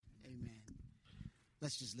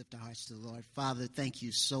Let's just lift our hearts to the Lord. Father, thank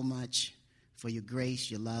you so much for your grace,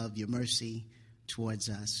 your love, your mercy towards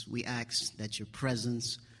us. We ask that your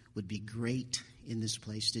presence would be great in this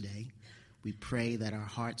place today. We pray that our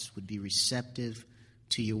hearts would be receptive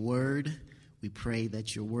to your word. We pray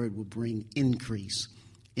that your word will bring increase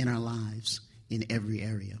in our lives in every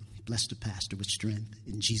area. Bless the pastor with strength.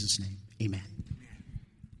 In Jesus' name, amen.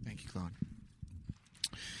 Thank you, Claude.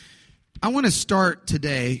 I want to start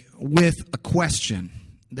today with a question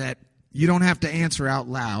that you don't have to answer out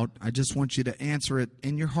loud. I just want you to answer it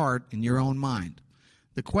in your heart, in your own mind.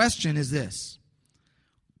 The question is this: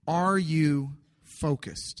 are you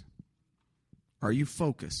focused? Are you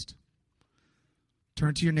focused?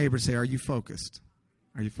 Turn to your neighbor and say, are you focused?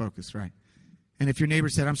 Are you focused, right? And if your neighbor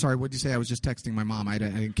said, I'm sorry, what did you say? I was just texting my mom. I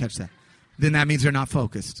didn't catch that. Then that means they're not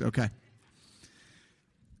focused, okay?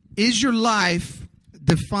 Is your life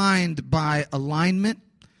defined by alignment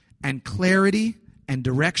and clarity and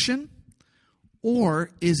direction? Or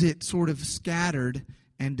is it sort of scattered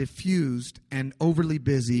and diffused and overly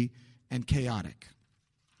busy and chaotic?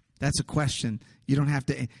 That's a question. You don't have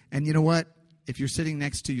to. And you know what? If you're sitting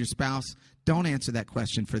next to your spouse, don't answer that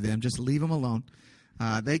question for them. Just leave them alone.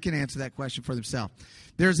 They can answer that question for themselves.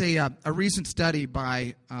 There's a recent study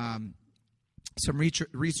by some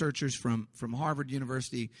researchers from Harvard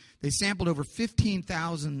University. They sampled over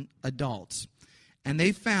 15,000 adults. And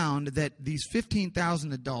they found that these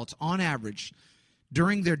 15,000 adults, on average,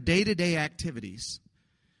 during their day-to-day activities,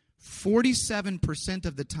 47%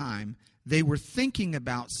 of the time, they were thinking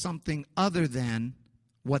about something other than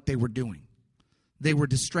what they were doing. They were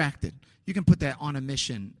distracted. You can put that on a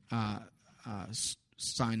mission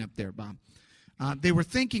sign up there, Bob. They were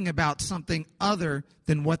thinking about something other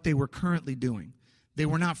than what they were currently doing. They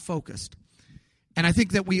were not focused. And I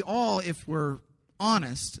think that we all, if we're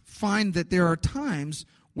honest, find that there are times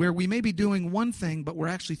where we may be doing one thing, but we're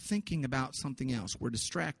actually thinking about something else. We're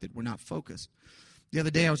distracted. We're not focused. The other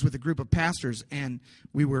day I was with a group of pastors, and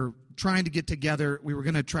we were trying to get together. We were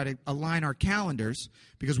going to try to align our calendars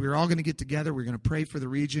because we were all going to get together. We were going to pray for the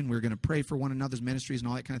region. We were going to pray for one another's ministries and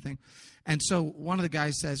all that kind of thing. And so one of the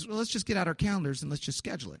guys says, well, let's just get out our calendars and let's just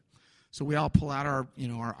schedule it. So we all pull out our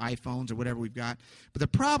iPhones or whatever we've got. But the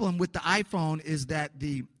problem with the iPhone is that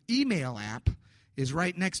the email app is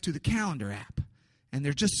right next to the calendar app. And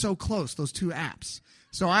they're just so close, those two apps.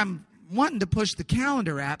 So I'm wanting to push the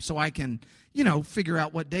calendar app so I can, figure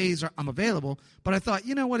out what days I'm available. But I thought,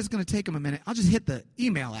 you know what, it's going to take them a minute. I'll just hit the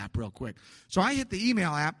email app real quick. So I hit the email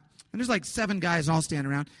app, and there's like 7 guys all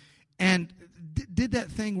standing around. And did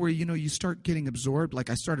that thing where, you start getting absorbed. Like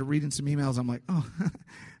I started reading some emails. I'm like, oh,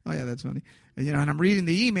 oh yeah, that's funny. And I'm reading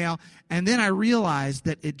the email. And then I realized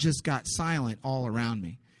that it just got silent all around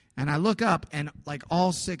me. And I look up, and like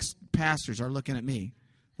all 6 pastors are looking at me,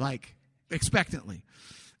 like expectantly.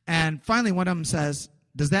 And finally, one of them says,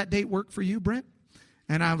 does that date work for you, Brent?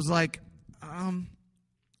 And I was like,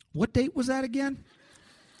 what date was that again?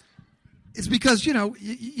 It's because,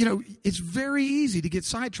 it's very easy to get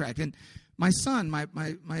sidetracked. And my son, my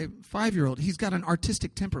 5-year-old, he's got an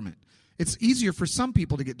artistic temperament. It's easier for some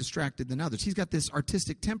people to get distracted than others. He's got this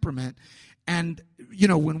artistic temperament. And,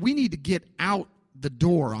 when we need to get out the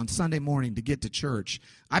door on Sunday morning to get to church,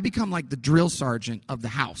 I become like the drill sergeant of the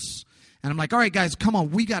house. And I'm like, all right, guys, come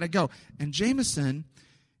on, we got to go. And Jameson,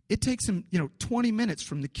 it takes him, 20 minutes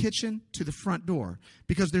from the kitchen to the front door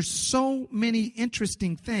because there's so many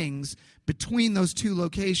interesting things between those 2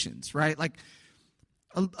 locations, right? Like,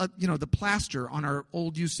 the plaster on our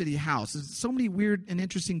old U City house. There's so many weird and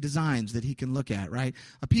interesting designs that he can look at, right?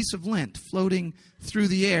 A piece of lint floating through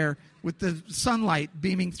the air with the sunlight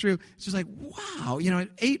beaming through. It's just like, wow,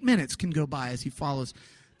 8 minutes can go by as he follows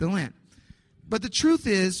the lint. But the truth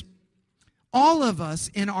is, all of us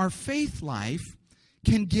in our faith life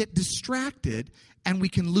can get distracted and we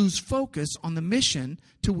can lose focus on the mission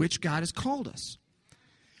to which God has called us.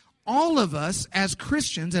 All of us as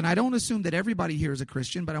Christians, and I don't assume that everybody here is a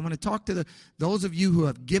Christian, but I want to talk to those of you who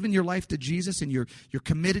have given your life to Jesus and you're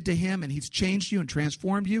committed to Him and He's changed you and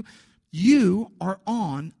transformed you. You are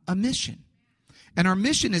on a mission. And our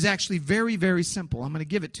mission is actually very, very simple. I'm going to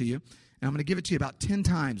give it to you, and I'm going to give it to you about 10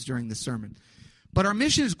 times during this sermon. But our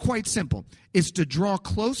mission is quite simple. It's to draw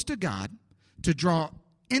close to God, to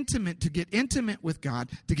get intimate with God,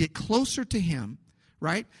 to get closer to Him,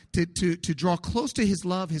 right? To draw close to His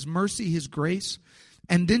love, His mercy, His grace,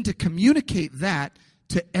 and then to communicate that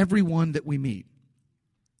to everyone that we meet.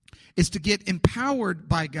 It's to get empowered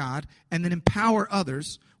by God and then empower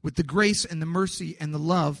others with the grace and the mercy and the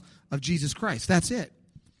love of Jesus Christ. That's it.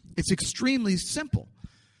 It's extremely simple.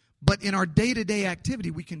 But in our day-to-day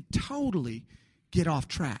activity, we can totally get off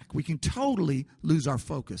track. We can totally lose our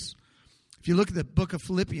focus. If you look at the book of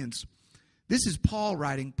Philippians, this is Paul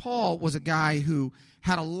writing. Paul was a guy who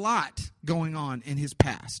had a lot going on in his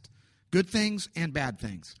past, good things and bad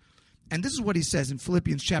things. And this is what he says in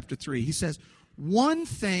Philippians chapter 3. He says, "One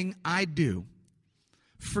thing I do,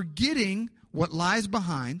 forgetting what lies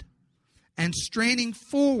behind and straining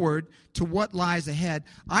forward to what lies ahead,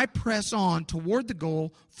 I press on toward the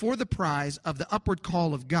goal for the prize of the upward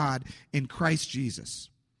call of God in Christ Jesus."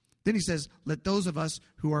 Then he says, "Let those of us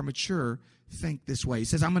who are mature think this way." He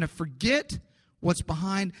says, I'm going to forget what's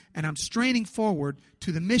behind, and I'm straining forward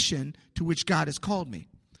to the mission to which God has called me.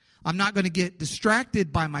 I'm not going to get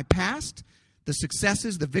distracted by my past, the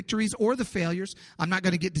successes, the victories, or the failures. I'm not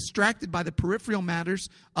going to get distracted by the peripheral matters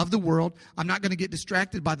of the world. I'm not going to get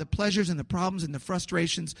distracted by the pleasures and the problems and the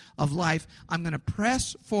frustrations of life. I'm going to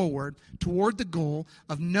press forward toward the goal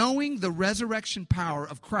of knowing the resurrection power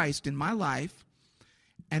of Christ in my life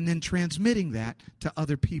and then transmitting that to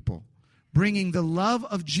other people, bringing the love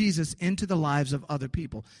of Jesus into the lives of other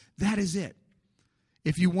people. That is it.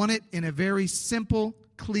 If you want it in a very simple,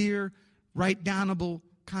 clear, write-downable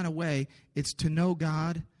kind of way, it's to know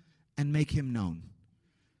God and make him known.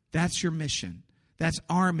 That's your mission. That's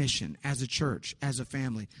our mission as a church, as a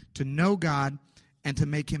family, to know God and to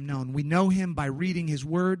make him known. We know him by reading his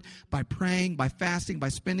word, by praying, by fasting, by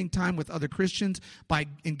spending time with other Christians, by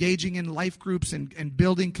engaging in life groups and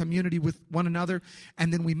building community with one another.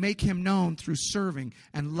 And then we make him known through serving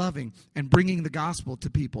and loving and bringing the gospel to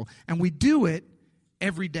people. And we do it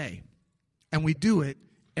every day. And we do it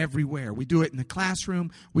everywhere. We do it in the classroom.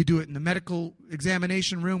 We do it in the medical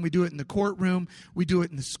examination room. We do it in the courtroom. We do it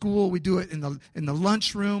in the school. We do it in the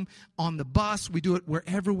lunchroom, on the bus. We do it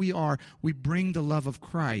wherever we are. We bring the love of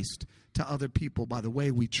Christ to other people by the way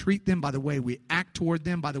we treat them, by the way we act toward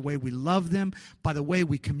them, by the way we love them, by the way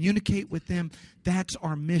we communicate with them. That's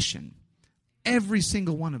our mission. Every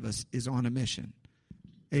single one of us is on a mission.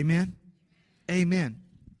 Amen? Amen.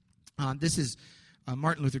 This is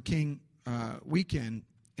Martin Luther King weekend.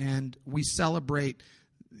 And we celebrate,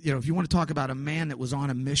 if you want to talk about a man that was on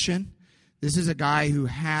a mission, this is a guy who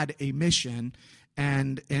had a mission,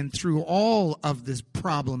 and through all of these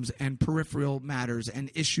problems and peripheral matters and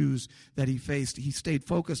issues that he faced, he stayed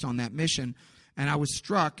focused on that mission. And I was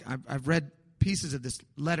struck. I've read pieces of this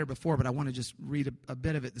letter before, but I want to just read a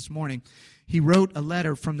bit of it this morning. He wrote a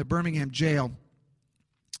letter from the Birmingham jail,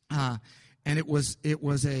 and it was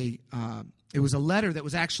a letter that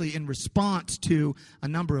was actually in response to a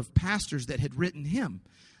number of pastors that had written him.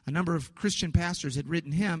 A number of Christian pastors had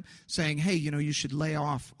written him saying, hey, you should lay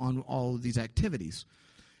off on all of these activities.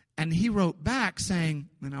 And he wrote back saying,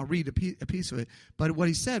 and I'll read a piece of it, but what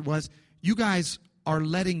he said was, you guys are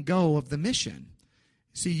letting go of the mission.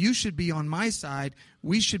 See, you should be on my side.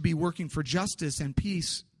 We should be working for justice and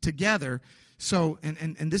peace together. So,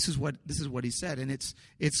 and this is what he said. And it's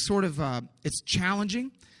sort of, it's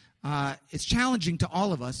challenging. It's challenging to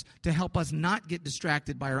all of us to help us not get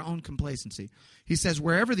distracted by our own complacency. He says,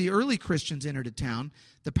 wherever the early Christians entered a town,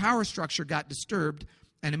 the power structure got disturbed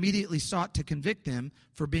and immediately sought to convict them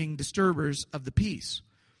for being disturbers of the peace.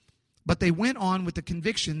 But they went on with the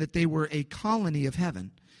conviction that they were a colony of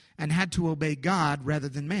heaven and had to obey God rather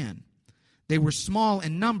than man. They were small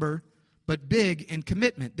in number, but big in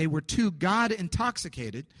commitment. They were too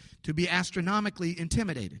God-intoxicated to be astronomically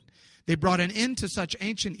intimidated. They brought an end to such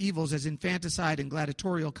ancient evils as infanticide and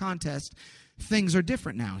gladiatorial contest. Things are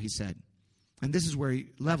different now, he said. And this is where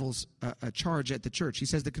he levels a charge at the church. He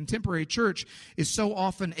says the contemporary church is so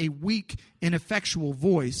often a weak, ineffectual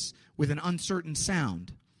voice with an uncertain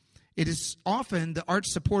sound. It is often the arch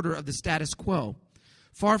supporter of the status quo.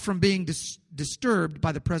 Far from being disturbed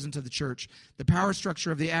by the presence of the church, the power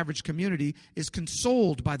structure of the average community is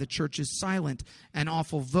consoled by the church's silent and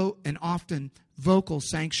often vocal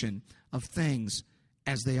sanction of things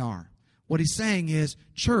as they are. What he's saying is,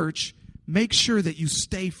 church, make sure that you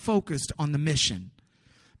stay focused on the mission,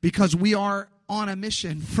 because we are on a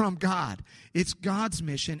mission from God. It's God's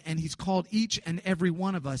mission, and he's called each and every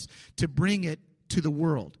one of us to bring it to the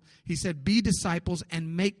world. He said, be disciples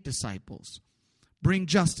and make disciples. Bring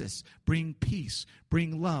justice, bring peace,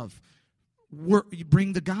 bring love,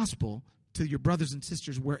 bring the gospel to your brothers and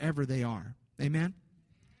sisters wherever they are. Amen?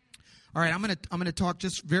 All right, I'm going to talk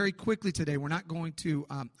just very quickly today. We're not going to,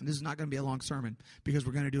 this is not going to be a long sermon because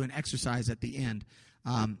we're going to do an exercise at the end.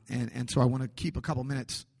 And so I want to keep a couple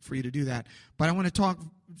minutes for you to do that. But I want to talk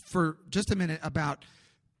for just a minute about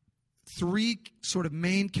three sort of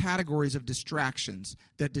main categories of distractions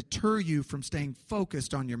that deter you from staying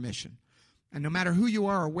focused on your mission. And no matter who you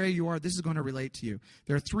are or where you are, this is going to relate to you.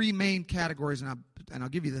 There are three main categories, and I'll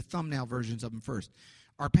give you the thumbnail versions of them first.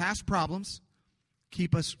 Our past problems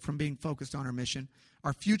keep us from being focused on our mission.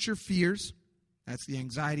 Our future fears, that's the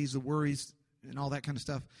anxieties, the worries, and all that kind of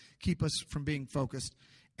stuff, keep us from being focused.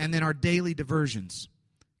 And then our daily diversions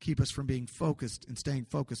keep us from being focused and staying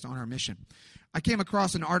focused on our mission. I came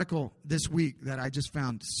across an article this week that I just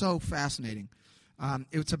found so fascinating.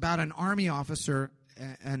 It's about an Army officer,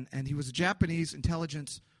 and he was a Japanese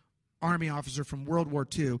intelligence Army officer from World War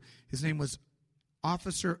II. His name was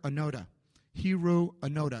Officer Onoda, Hiro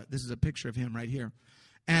Onoda. This is a picture of him right here.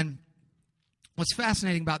 And what's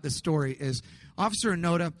fascinating about this story is Officer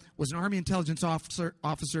Onoda was an Army intelligence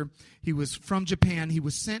officer. He was from Japan. He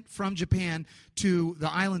was sent from Japan to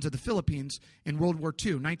the islands of the Philippines in World War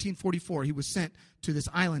II. 1944, he was sent to this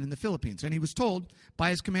island in the Philippines. And he was told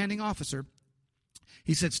by his commanding officer,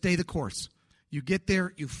 he said, stay the course. You get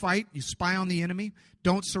there, you fight, you spy on the enemy.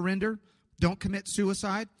 Don't surrender. Don't commit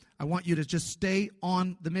suicide. I want you to just stay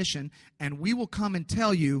on the mission, and we will come and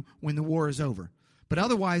tell you when the war is over. But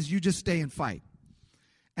otherwise, you just stay and fight.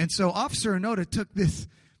 And so Officer Onoda took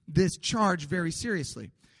this charge very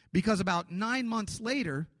seriously, because about 9 months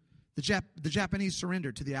later, the Japanese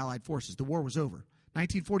surrendered to the Allied forces. The war was over.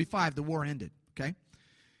 1945, the war ended, okay?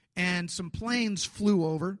 And some planes flew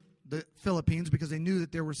over the Philippines because they knew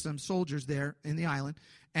that there were some soldiers there in the island.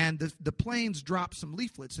 And the planes dropped some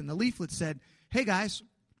leaflets, and the leaflets said, hey, guys,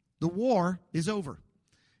 the war is over.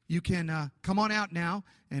 You can come on out now,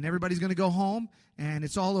 and everybody's going to go home, and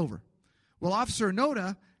it's all over. Well, Officer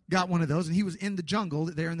Onoda got one of those, and he was in the jungle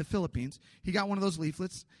there in the Philippines. He got one of those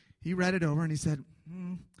leaflets. He read it over, and he said,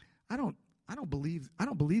 I don't believe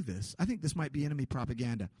this. I think this might be enemy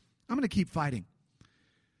propaganda. I'm going to keep fighting.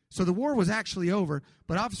 So the war was actually over,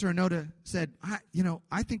 but Officer Onoda said,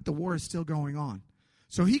 I think the war is still going on.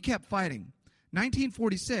 So he kept fighting.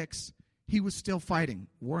 1946, he was still fighting.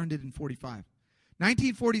 War ended in 45.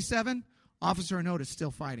 1947, Officer Onoda is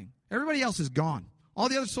still fighting. Everybody else is gone. All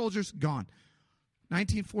the other soldiers, gone.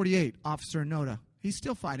 1948, Officer Onoda, he's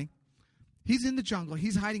still fighting. He's in the jungle.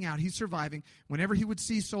 He's hiding out. He's surviving. Whenever he would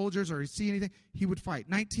see soldiers or he'd see anything, he would fight.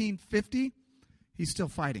 1950, he's still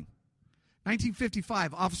fighting.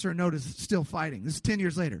 1955, Officer Onoda is still fighting. This is 10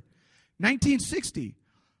 years later. 1960,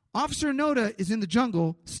 Officer Onoda is in the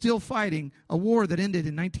jungle still fighting a war that ended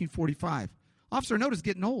in 1945. Officer Onoda is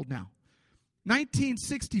getting old now.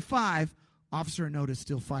 1965, Officer Onoda is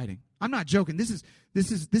still fighting. I'm not joking. This is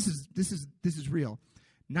real.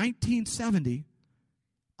 1970,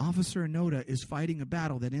 Officer Onoda is fighting a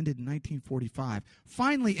battle that ended in 1945.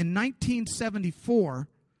 Finally, in 1974,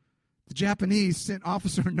 the Japanese sent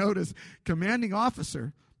Officer Onoda's commanding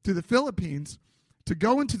officer to the Philippines to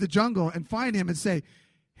go into the jungle and find him and say,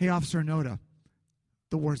 hey, Officer Onoda,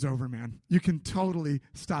 the war's over, man. You can totally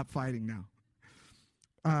stop fighting now.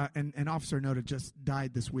 And Officer Onoda just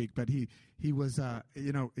died this week, but he was,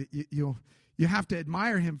 you have to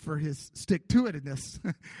admire him for his stick-to-itiveness.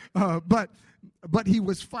 But he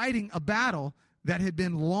was fighting a battle that had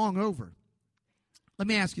been long over. Let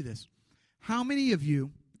me ask you this. How many of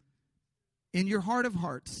you, in your heart of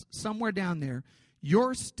hearts, somewhere down there,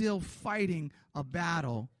 you're still fighting a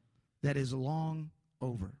battle that is long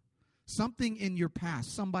over? Something in your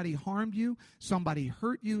past, somebody harmed you, somebody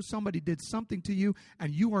hurt you, somebody did something to you,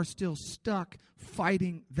 and you are still stuck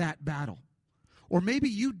fighting that battle. Or maybe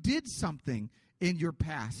you did something in your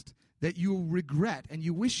past that you regret and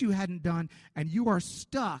you wish you hadn't done, and you are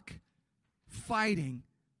stuck fighting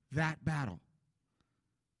that battle.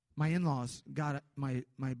 My in-laws got my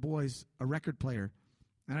boys a record player.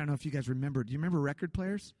 I don't know if you guys remember. Do you remember record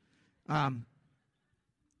players? There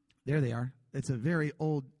they are. It's a very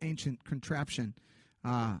old, ancient contraption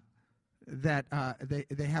that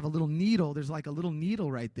they have a little needle. There's like a little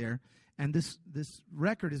needle right there. And this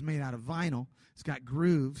record is made out of vinyl. It's got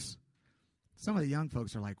grooves. Some of the young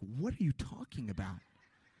folks are like, what are you talking about?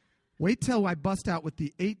 Wait till I bust out with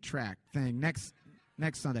the 8-track thing next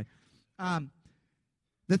Sunday.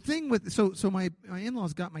 The thing with so my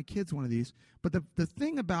in-laws got my kids one of these, but the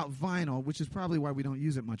thing about vinyl, which is probably why we don't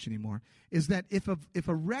use it much anymore, is that if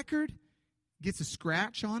a record gets a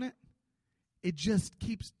scratch on it, it just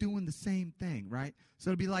keeps doing the same thing, right?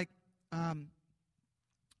 So it'll be like I'll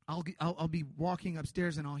be walking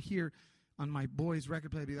upstairs and I'll hear on my boy's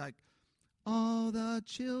record player be like, all the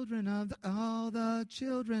children of the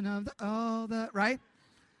right?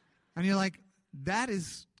 And you're like, that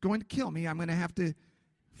is going to kill me. I'm going to have to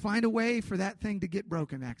find a way for that thing to get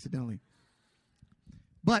broken accidentally.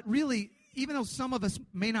 But really, even though some of us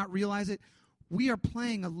may not realize it, we are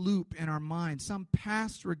playing a loop in our mind, some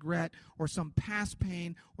past regret or some past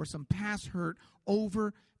pain or some past hurt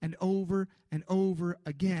over and over and over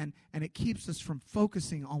again, and it keeps us from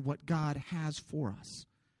focusing on what God has for us.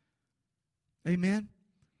 Amen?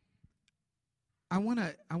 I want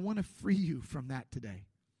to free you from that today.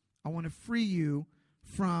 I want to free you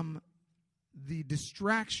from the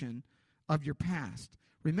distraction of your past.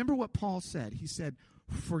 Remember what Paul said. He said,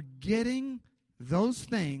 forgetting those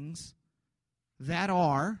things that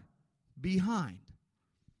are behind.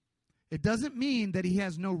 It doesn't mean that he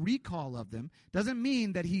has no recall of them. It doesn't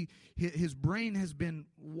mean that his brain has been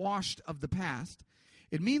washed of the past.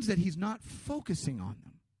 It means that he's not focusing on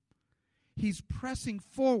them. He's pressing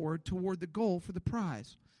forward toward the goal for the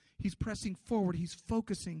prize. He's pressing forward. He's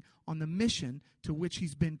focusing on the mission to which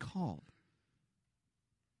he's been called.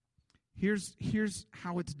 Here's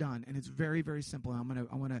how it's done, and it's very, very simple. I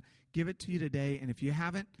want to give it to you today, and if you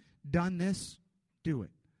haven't done this, do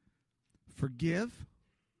it. Forgive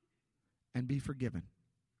and be forgiven.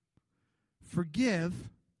 Forgive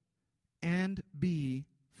and be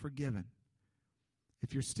forgiven.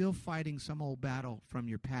 If you're still fighting some old battle from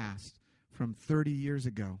your past, from 30 years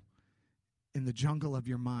ago, in the jungle of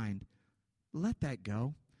your mind, let that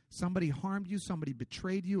go. Somebody harmed you, somebody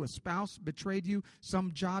betrayed you, a spouse betrayed you,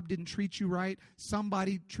 some job didn't treat you right,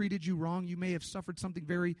 somebody treated you wrong, you may have suffered something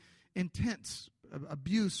very intense,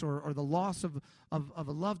 abuse or the loss of a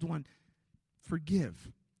loved one.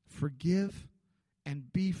 Forgive. Forgive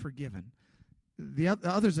and be forgiven. The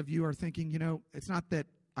others of you are thinking, it's not that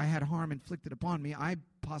I had harm inflicted upon me. I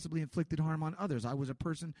possibly inflicted harm on others. I was a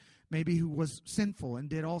person maybe who was sinful and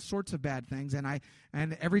did all sorts of bad things. And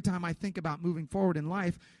every time I think about moving forward in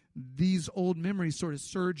life, these old memories sort of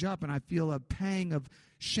surge up, and I feel a pang of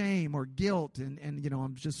shame or guilt. And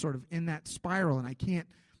I'm just sort of in that spiral, and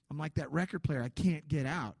I'm like that record player. I can't get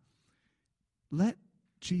out. Let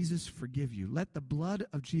Jesus forgive you. Let the blood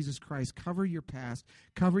of Jesus Christ cover your past,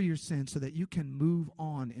 cover your sins, so that you can move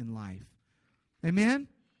on in life. Amen?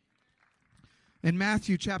 In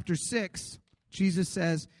Matthew chapter 6, Jesus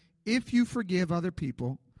says, if you forgive other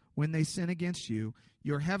people when they sin against you,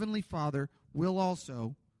 your heavenly Father will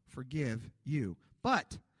also forgive you.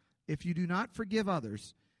 But if you do not forgive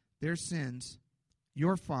others their sins,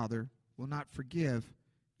 your Father will not forgive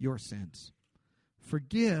your sins.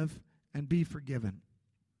 Forgive and be forgiven.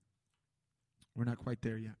 We're not quite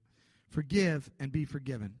there yet. Forgive and be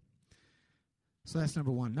forgiven. So that's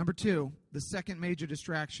number one. Number two, the second major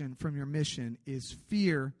distraction from your mission is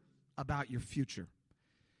fear about your future.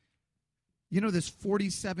 You know this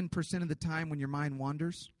 47% of the time when your mind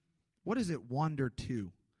wanders? What does it wander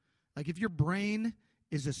to? Like if your brain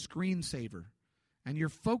is a screensaver and you're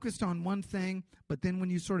focused on one thing, but then when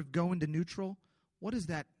you sort of go into neutral, what is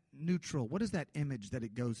that neutral? What is that image that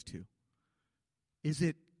it goes to? Is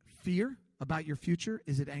it fear about your future?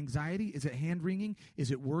 Is it anxiety? Is it hand-wringing? Is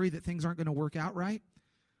it worry that things aren't going to work out right?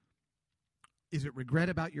 Is it regret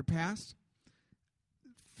about your past?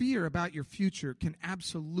 Fear about your future can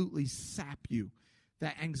absolutely sap you.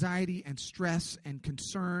 That anxiety and stress and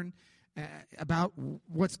concern about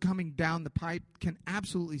what's coming down the pipe can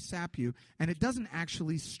absolutely sap you, and it doesn't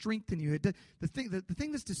actually strengthen you. The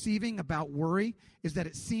thing that's deceiving about worry is that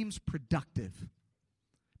it seems productive.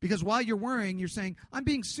 Because while you're worrying, you're saying, I'm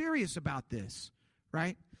being serious about this,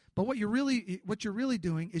 right? But what you're really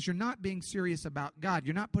doing is you're not being serious about God.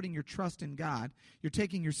 You're not putting your trust in God. You're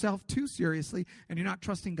taking yourself too seriously, and you're not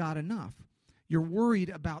trusting God enough. You're worried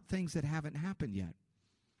about things that haven't happened yet.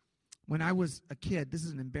 When I was a kid, this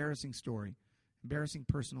is an embarrassing story, embarrassing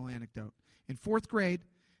personal anecdote. In 4th grade,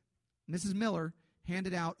 Mrs. Miller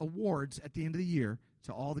handed out awards at the end of the year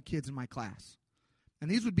to all the kids in my class. And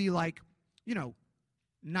these would be like,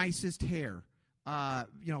 nicest hair,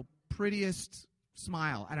 prettiest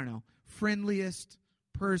smile, I don't know, friendliest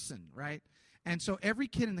person, right? And so every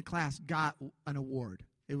kid in the class got an award.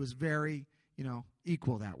 It was very,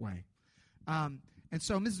 equal that way. And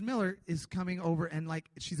so Mrs. Miller is coming over and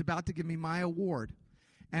she's about to give me my award.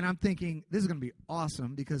 And I'm thinking, this is going to be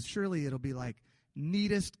awesome because surely it'll be like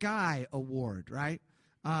neatest guy award, right?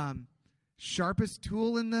 Sharpest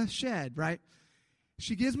tool in the shed, right?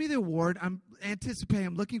 She gives me the award. I'm anticipating.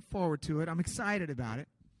 I'm looking forward to it. I'm excited about it.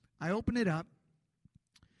 I open it up,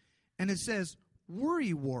 and it says,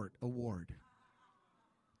 Worrywart Award.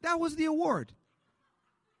 That was the award.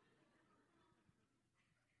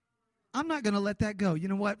 I'm not going to let that go. You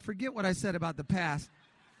know what? Forget what I said about the past.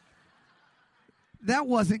 That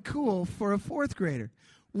wasn't cool for a 4th grader.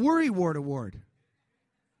 Worrywart Award.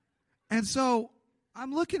 And so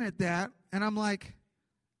I'm looking at that, and I'm like,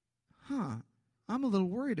 I'm a little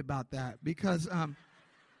worried about that because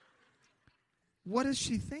what does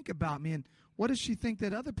she think about me? And what does she think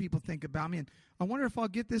that other people think about me? And I wonder if I'll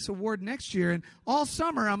get this award next year. And all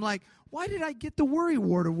summer, I'm like, why did I get the Worry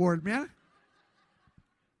Ward award, man?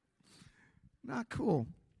 Not cool.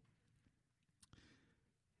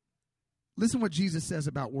 Listen what Jesus says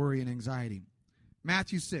about worry and anxiety.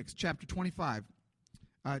 Matthew 6, chapter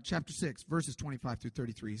 6, verses 25 through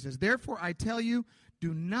 33. He says, therefore I tell you,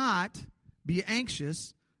 do not be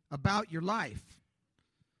anxious about your life.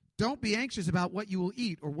 Don't be anxious about what you will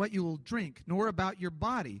eat or what you will drink, nor about your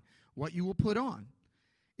body, what you will put on.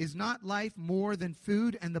 Is not life more than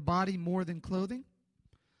food and the body more than clothing?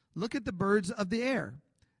 Look at the birds of the air.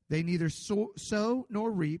 They neither sow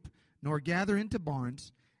nor reap nor gather into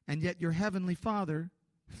barns, and yet your heavenly Father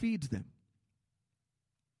feeds them.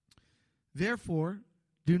 Therefore,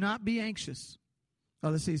 do not be anxious. Oh,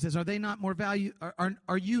 let's see. He says, are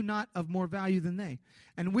you not of more value than they?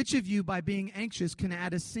 And which of you, by being anxious, can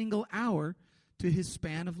add a single hour to his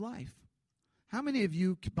span of life? How many of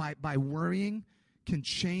you, by worrying, can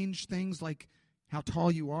change things like how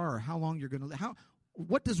tall you are or how long you're going to live?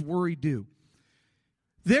 What does worry do?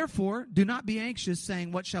 Therefore, do not be anxious,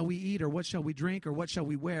 saying, what shall we eat, or what shall we drink, or what shall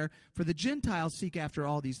we wear? For the Gentiles seek after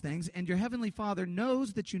all these things, and your heavenly Father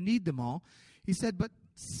knows that you need them all. He said, but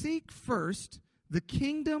seek first the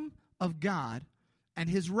kingdom of God and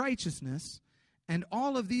his righteousness, and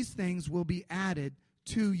all of these things will be added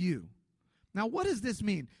to you. Now, what does this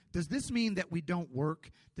mean? Does this mean that we don't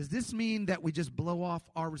work? Does this mean that we just blow off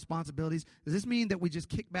our responsibilities? Does this mean that we just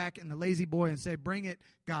kick back in the lazy boy and say, bring it,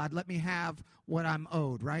 God, let me have what I'm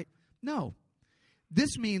owed, right? No.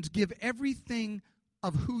 This means give everything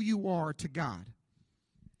of who you are to God.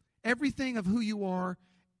 Everything of who you are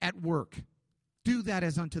at work. Do that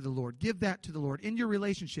as unto the Lord. Give that to the Lord. In your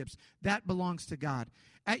relationships, that belongs to God.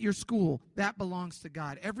 At your school, that belongs to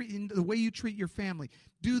God. In the way you treat your family,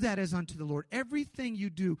 do that as unto the Lord. Everything you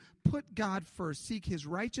do, put God first. Seek his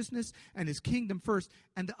righteousness and his kingdom first,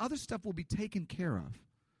 and the other stuff will be taken care of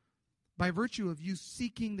by virtue of you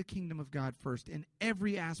seeking the kingdom of God first in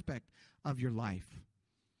every aspect of your life.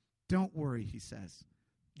 Don't worry, he says.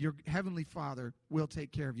 Your heavenly Father will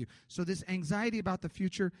take care of you. So this anxiety about the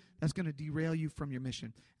future, that's going to derail you from your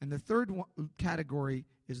mission. And the third category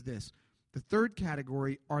is this. The third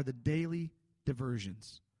category are the daily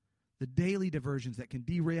diversions. The daily diversions that can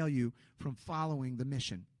derail you from following the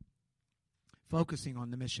mission, focusing on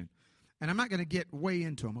the mission. And I'm not going to get way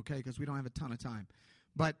into them, okay, because we don't have a ton of time.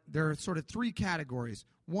 But there are sort of three categories.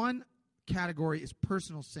 One category is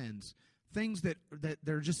personal sins. Things that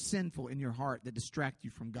are just sinful in your heart that distract you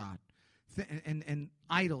from God. And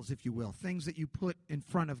idols, if you will. Things that you put in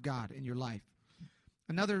front of God in your life.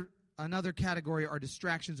 Another category are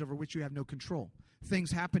distractions over which you have no control.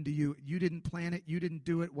 Things happen to you. You didn't plan it. You didn't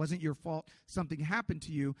do it. It wasn't your fault. Something happened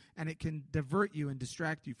to you, and it can divert you and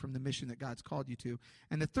distract you from the mission that God's called you to.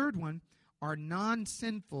 And the third one are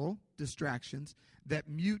non-sinful distractions that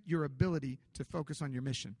mute your ability to focus on your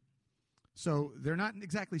mission. So they're not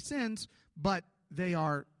exactly sins, but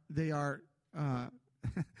they're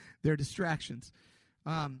distractions.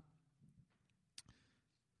 Bob,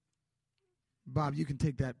 you can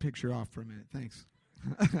take that picture off for a minute. Thanks.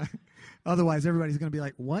 Otherwise, everybody's going to be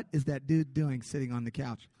like, what is that dude doing sitting on the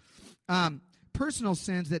couch? Personal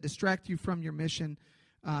sins that distract you from your mission,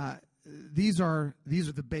 these are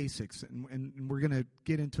the basics, and we're going to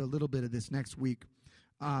get into a little bit of this next week.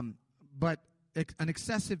 But an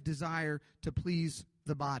excessive desire to please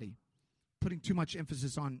the body, putting too much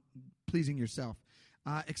emphasis on pleasing yourself.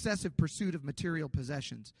 Excessive pursuit of material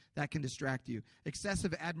possessions, that can distract you.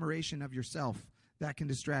 Excessive admiration of yourself, that can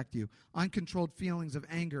distract you. Uncontrolled feelings of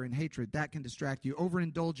anger and hatred, that can distract you.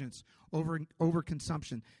 Overindulgence,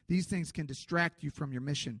 overconsumption, these things can distract you from your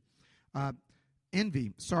mission.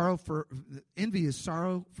 Envy is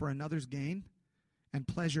sorrow for another's gain and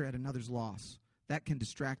pleasure at another's loss. That can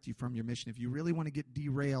distract you from your mission. If you really want to get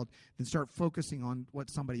derailed, then start focusing on what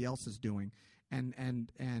somebody else is doing, and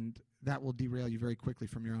that will derail you very quickly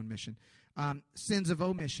from your own mission. Sins of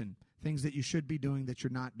omission, things that you should be doing that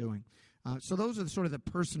you're not doing. So those are sort of the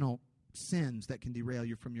personal sins that can derail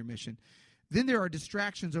you from your mission. Then there are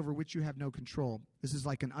distractions over which you have no control. This is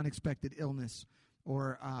like an unexpected illness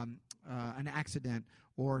or an accident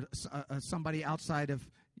or somebody outside of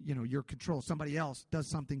your control. Somebody else does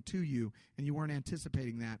something to you and you weren't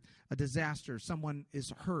anticipating that. A disaster, someone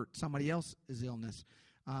is hurt, somebody else is illness,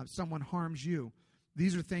 someone harms you.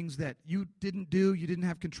 These are things that you didn't do, you didn't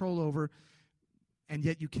have control over, and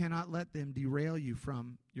yet you cannot let them derail you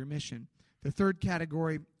from your mission. The third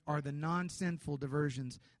category are the non-sinful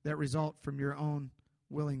diversions that result from your own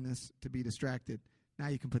willingness to be distracted. Now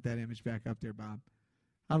you can put that image back up there, Bob.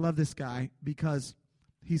 I love this guy because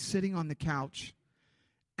he's sitting on the couch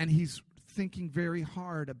and he's thinking very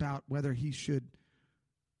hard about whether he should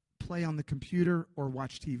play on the computer or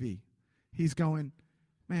watch TV. He's going,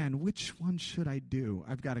 man, which one should I do?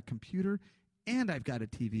 I've got a computer and I've got a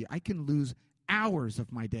TV. I can lose hours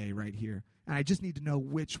of my day right here, and I just need to know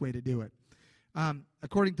which way to do it.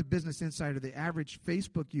 According to Business Insider, the average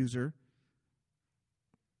Facebook user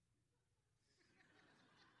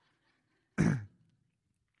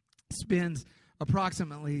spends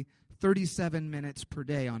approximately 37 minutes per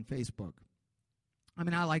day on Facebook. I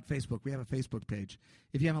mean, I like Facebook. We have a Facebook page.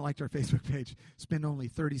 If you haven't liked our Facebook page, spend only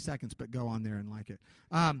 30 seconds, but go on there and like it.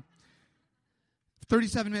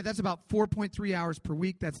 37 minutes, that's about 4.3 hours per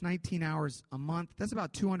week. That's 19 hours a month. That's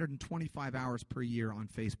about 225 hours per year on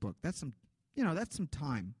Facebook. That's some, that's some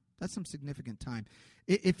time. That's some significant time.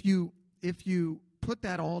 If you put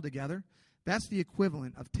that all together, that's the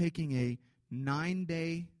equivalent of taking a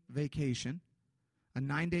 9-day vacation,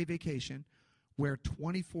 where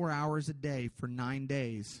 24 hours a day for 9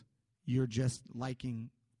 days, you're just liking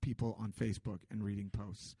people on Facebook and reading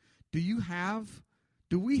posts. Do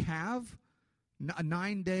we have a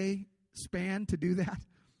 9-day span to do that?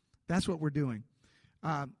 That's what we're doing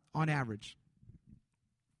on average.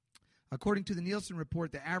 According to the Nielsen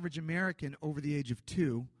report, the average American over the age of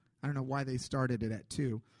 2, I don't know why they started it at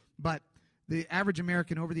 2, but the average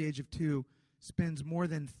American over the age of 2 spends more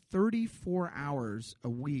than 34 hours a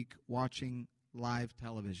week watching live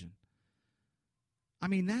television. I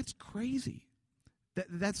mean, that's crazy.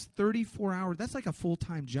 That's 34 hours. That's like a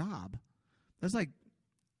full-time job. That's like,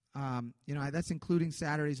 that's including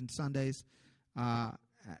Saturdays and Sundays.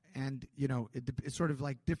 And, it's sort of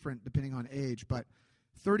like different depending on age. But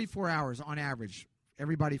 34 hours on average,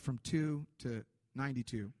 everybody from 2 to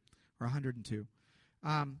 92 or 102.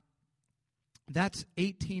 That's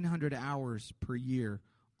 1,800 hours per year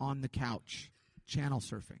on the couch, channel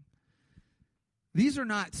surfing. These are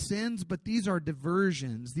not sins, but these are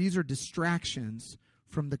diversions. These are distractions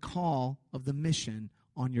from the call of the mission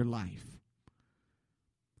on your life.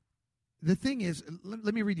 The thing is,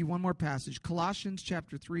 let me read you one more passage. Colossians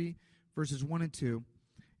chapter 3, verses 1 and 2.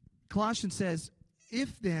 Colossians says,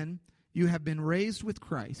 if then you have been raised with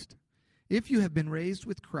Christ,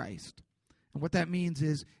 and what that means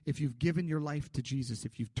is if you've given your life to Jesus,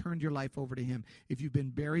 if you've turned your life over to him, if you've been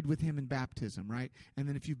buried with him in baptism, right? And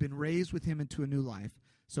then if you've been raised with him into a new life.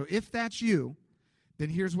 So if that's you, then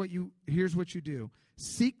here's what you do.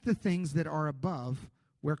 Seek the things that are above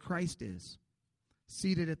where Christ is,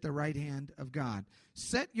 seated at the right hand of God.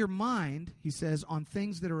 Set your mind, he says, on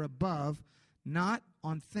things that are above, not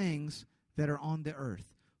on things that are on the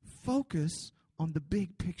earth. Focus on the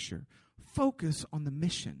big picture. Focus on the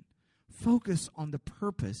mission. Focus on the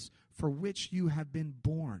purpose for which you have been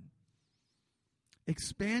born.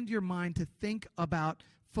 Expand your mind to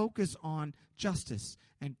focus on justice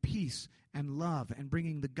and peace and love and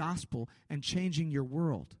bringing the gospel and changing your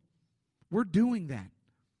world. We're doing that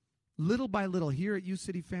little by little here at U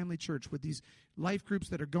City Family Church with these life groups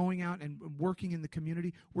that are going out and working in the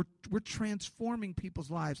community. We're transforming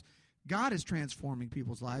people's lives. God is transforming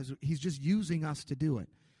people's lives. He's just using us to do it.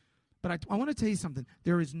 But I want to tell you something.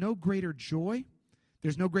 There is no greater joy,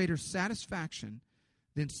 there's no greater satisfaction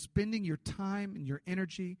than spending your time and your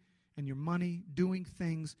energy and your money doing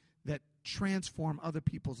things that transform other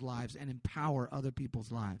people's lives and empower other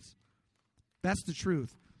people's lives. That's the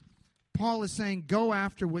truth. Paul is saying, go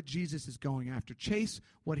after what Jesus is going after. Chase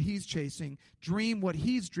what he's chasing. Dream what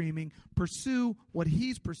he's dreaming. Pursue what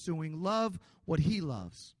he's pursuing. Love what he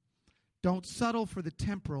loves. Don't settle for the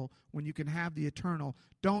temporal when you can have the eternal.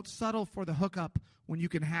 Don't settle for the hookup when you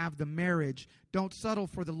can have the marriage. Don't settle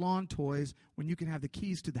for the lawn toys when you can have the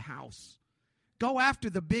keys to the house. Go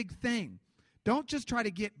after the big thing. Don't just try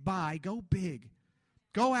to get by. Go big.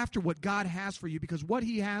 Go after what God has for you, because what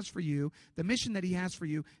he has for you, the mission that he has for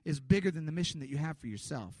you, is bigger than the mission that you have for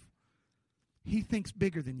yourself. He thinks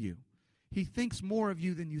bigger than you. He thinks more of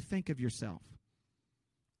you than you think of yourself.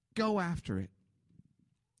 Go after it.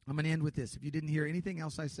 I'm going to end with this. If you didn't hear anything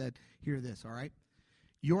else I said, hear this, all right?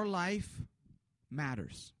 Your life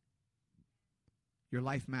matters. Your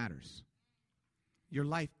life matters. Your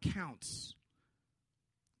life counts.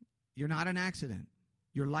 You're not an accident.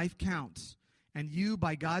 Your life counts. And you,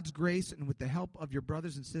 by God's grace and with the help of your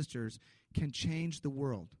brothers and sisters, can change the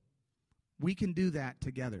world. We can do that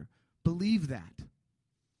together. Believe that.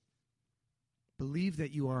 Believe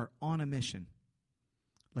that you are on a mission.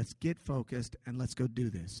 Let's get focused and let's go do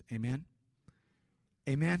this. Amen?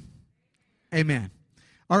 Amen? Amen.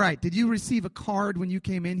 All right, did you receive a card when you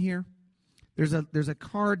came in here? There's a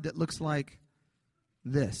card that looks like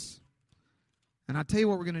this. And I'll tell you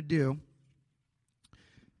what we're going to do.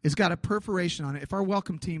 It's got a perforation on it. If our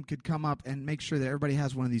welcome team could come up and make sure that everybody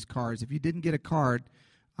has one of these cards. If you didn't get a card,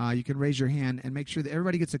 you can raise your hand and make sure that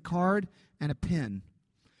everybody gets a card and a pen.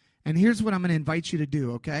 And here's what I'm going to invite you to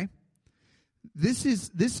do, okay?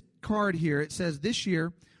 This card here, it says, this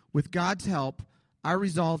year, with God's help, I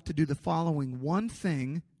resolve to do the following one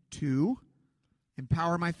thing to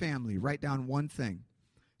empower my family. Write down one thing.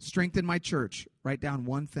 Strengthen my church. Write down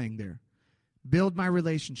one thing there. Build my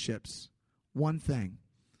relationships. One thing.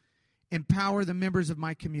 Empower the members of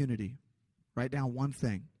my community. Write down one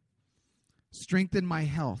thing. Strengthen my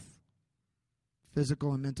health,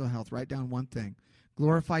 physical and mental health. Write down one thing.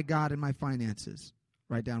 Glorify God in my finances.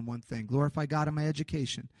 Write down one thing. Glorify God in my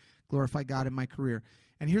education. Glorify God in my career.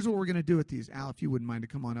 And here's what we're going to do with these. Al, if you wouldn't mind to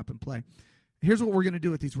come on up and play. Here's what we're going to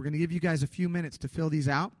do with these. We're going to give you guys a few minutes to fill these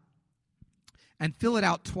out. And fill it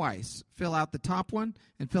out twice. Fill out the top one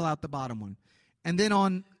and fill out the bottom one. And then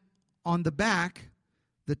on the back,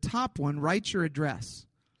 the top one, write your address.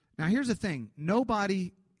 Now, here's the thing.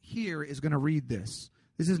 Nobody here is going to read this.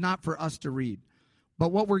 This is not for us to read.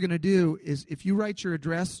 But what we're going to do is if you write your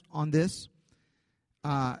address on this,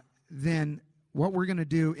 then what we're going to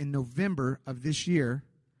do in November of this year,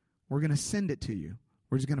 we're going to send it to you.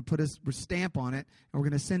 We're just going to put a stamp on it, and we're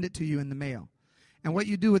going to send it to you in the mail. And what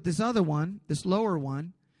you do with this other one, this lower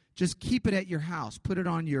one, just keep it at your house. Put it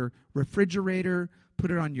on your refrigerator,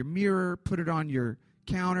 put it on your mirror, put it on your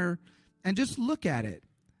counter, and just look at it.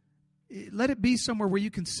 Let it be somewhere where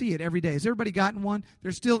you can see it every day. Has everybody gotten one?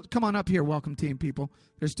 There's still, come on up here, welcome team people.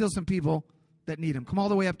 There's still some people that need them. Come all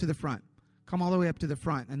the way up to the front. Come all the way up to the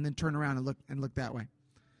front and then turn around and look that way.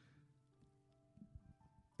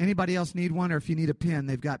 Anybody else need one? Or if you need a pen,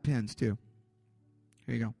 they've got pens too.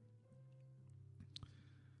 Here you go.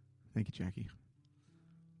 Thank you, Jackie.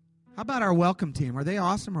 How about our welcome team? Are they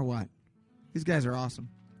awesome or what? These guys are awesome.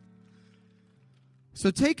 So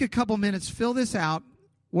take a couple minutes, fill this out.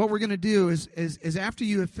 What we're going to do is after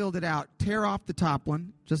you have filled it out, tear off the top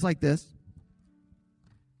one, just like this.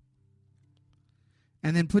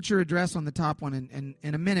 And then put your address on the top one. And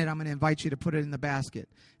in a minute, I'm going to invite you to put it in the basket.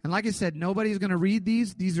 And like I said, nobody's going to read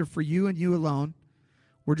these. These are for you and you alone.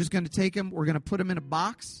 We're just going to take them. We're going to put them in a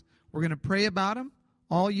box. We're going to pray about them.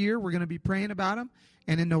 All year, we're going to be praying about them.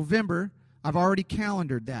 And in November, I've already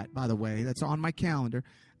calendared that, by the way. That's on my calendar.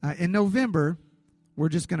 In November, we're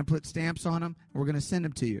just going to put stamps on them, and we're going to send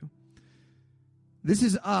them to you. This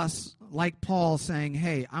is us, like Paul, saying,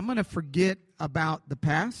 hey, I'm going to forget about the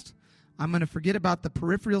past. I'm going to forget about the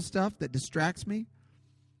peripheral stuff that distracts me.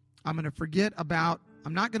 I'm going to forget about,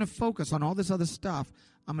 I'm not going to focus on all this other stuff.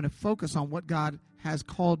 I'm going to focus on what God has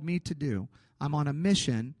called me to do. I'm on a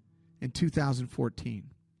mission in 2014.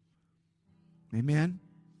 Amen?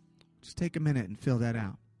 Just take a minute and fill that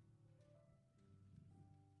out.